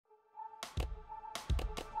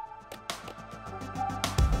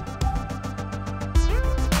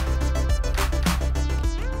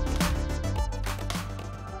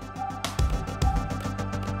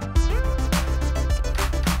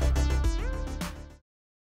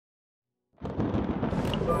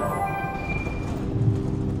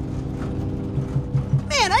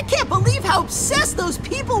can't believe how obsessed those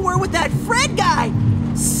people were with that Fred guy.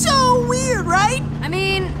 So weird, right? I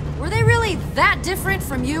mean, were they really that different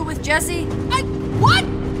from you with Jesse? What?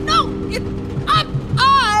 No,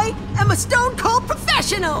 I am a stone cold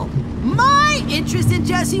professional. My interest in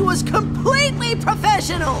Jesse was completely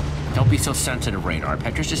professional. Don't be so sensitive, Radar.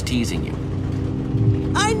 Petra's just teasing you.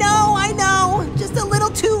 I know. Just a little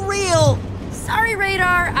too real. Sorry,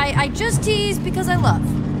 Radar. I just tease because I love.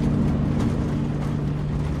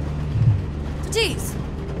 To tease.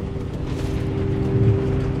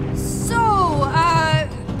 So,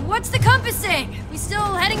 what's the compass saying? We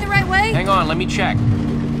still heading the right way? Hang on, let me check.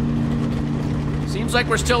 Seems like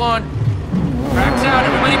we're still on. Tracks out,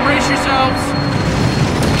 everybody brace yourselves.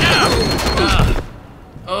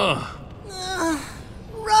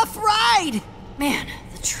 Rough ride. Man,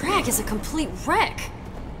 the track is a complete wreck.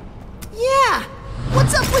 Yeah.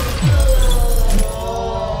 What's up with...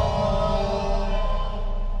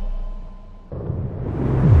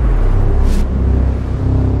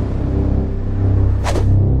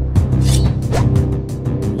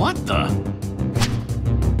 What the?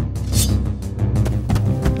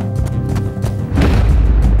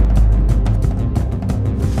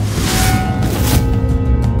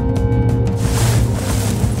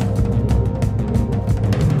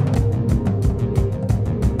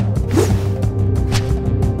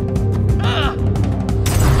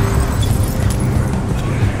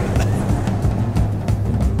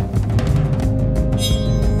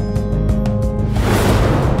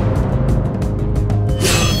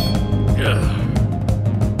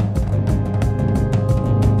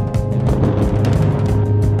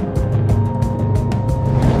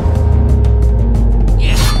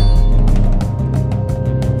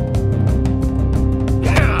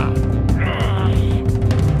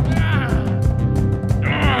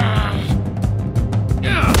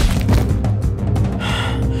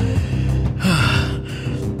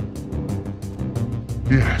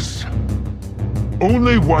 Yes.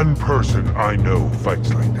 Only one person I know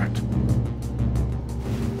fights like that.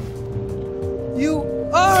 You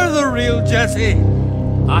are the real Jesse!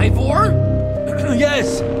 Ivor?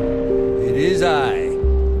 Yes, it is I,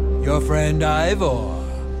 your friend Ivor.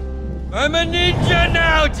 I'm a ninja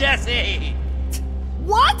now, Jesse!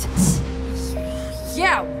 What?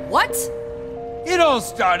 Yeah, what? It all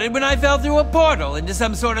started when I fell through a portal into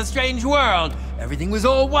some sort of strange world. Everything was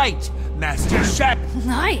all white. Master Shadow.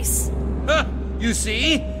 Nice. Huh, you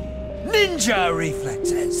see? Ninja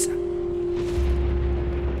reflexes.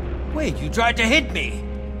 Wait, you tried to hit me.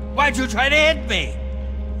 Why'd you try to hit me?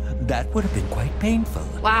 That would have been quite painful.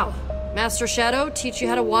 Wow. Master Shadow teach you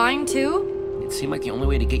how to whine too? It seemed like the only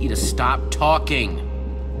way to get you to stop talking.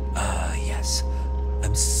 Yes.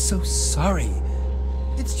 I'm so sorry.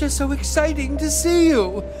 It's just so exciting to see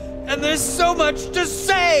you. And there's so much to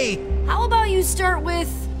say. How about you start with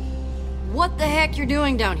what the heck you're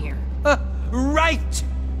doing down here? Right!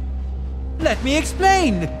 Let me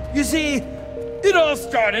explain. You see, it all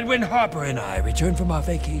started when Harper and I returned from our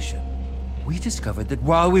vacation. We discovered that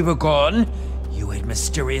while we were gone, you had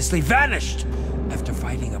mysteriously vanished after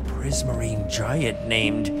fighting a prismarine giant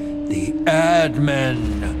named the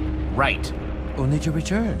Admin. Right. Only to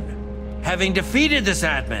return, having defeated this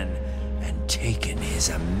Admin and taken his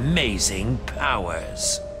amazing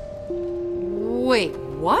powers. Wait,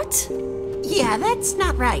 what? Yeah, that's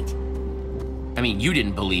not right. I mean, you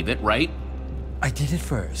didn't believe it, right? I did it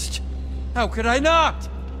first. How could I not?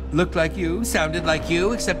 Looked like you, sounded like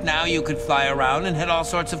you, except now you could fly around and had all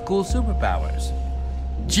sorts of cool superpowers.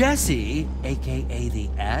 Jesse, aka the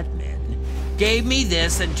Admin, gave me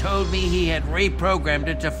this and told me he had reprogrammed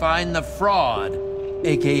it to find the fraud,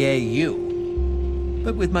 aka you.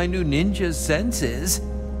 But with my new ninja senses,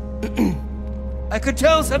 I could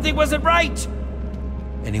tell something wasn't right.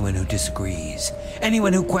 Anyone who disagrees,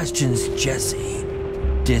 anyone who questions Jesse,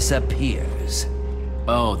 disappears.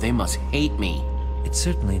 Oh, they must hate me. It's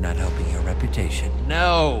certainly not helping your reputation.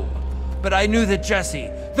 No. But I knew that Jesse,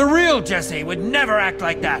 the real Jesse, would never act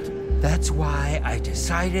like that. That's why I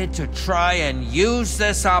decided to try and use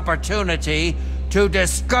this opportunity to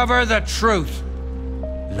discover the truth.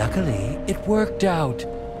 Luckily, it worked out.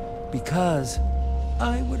 Because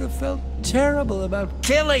I would have felt terrible about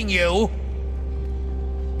killing you.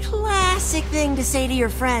 Classic thing to say to your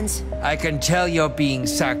friends. I can tell you're being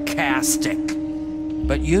sarcastic.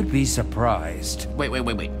 But you'd be surprised. Wait.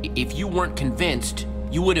 If you weren't convinced,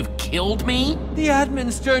 you would have killed me? The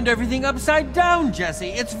admin's turned everything upside down, Jesse.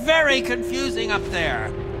 It's very confusing up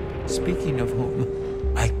there. Speaking of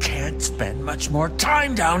whom, I can't spend much more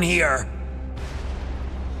time down here.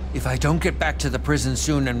 If I don't get back to the prison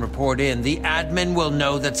soon and report in, the admin will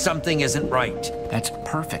know that something isn't right. That's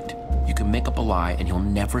perfect. You can make up a lie and he'll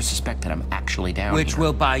never suspect that I'm actually down Which here.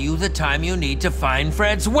 will buy you the time you need to find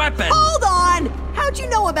Fred's weapon! Hold on! How'd you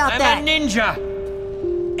know about that? I'm a ninja!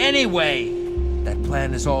 Anyway, that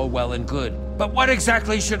plan is all well and good, but what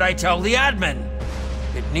exactly should I tell the admin?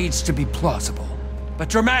 It needs to be plausible, but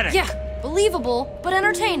dramatic. Yeah, believable, but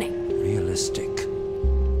entertaining. Realistic,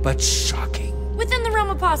 but shocking. Within the realm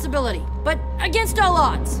of possibility, but against all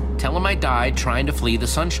odds. Tell him I died trying to flee the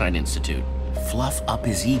Sunshine Institute. Fluff up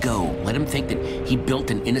his ego. Let him think that he built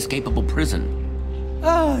an inescapable prison.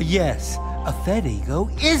 Ah, yes. A fed ego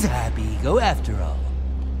is a happy ego after all.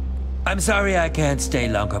 I'm sorry I can't stay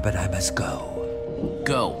longer, but I must go.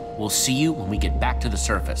 Go. We'll see you when we get back to the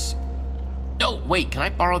surface. Oh, wait, can I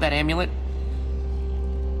borrow that amulet?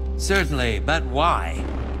 Certainly, but why?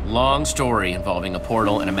 Long story involving a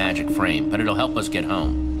portal and a magic frame, but it'll help us get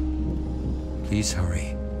home. Please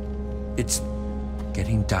hurry. It's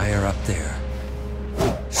getting dire up there.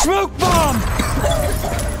 Smoke bomb!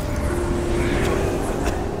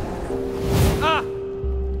 Ah!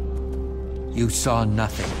 You saw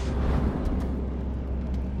nothing.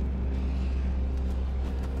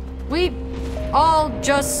 We all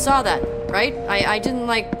just saw that, right? I didn't,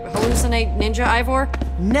 like, hallucinate Ninja Ivor?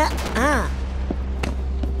 Nuh-uh.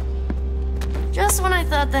 Just when I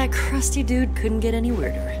thought that crusty dude couldn't get any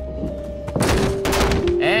weirder.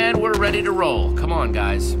 And we're ready to roll. Come on,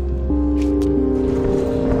 guys.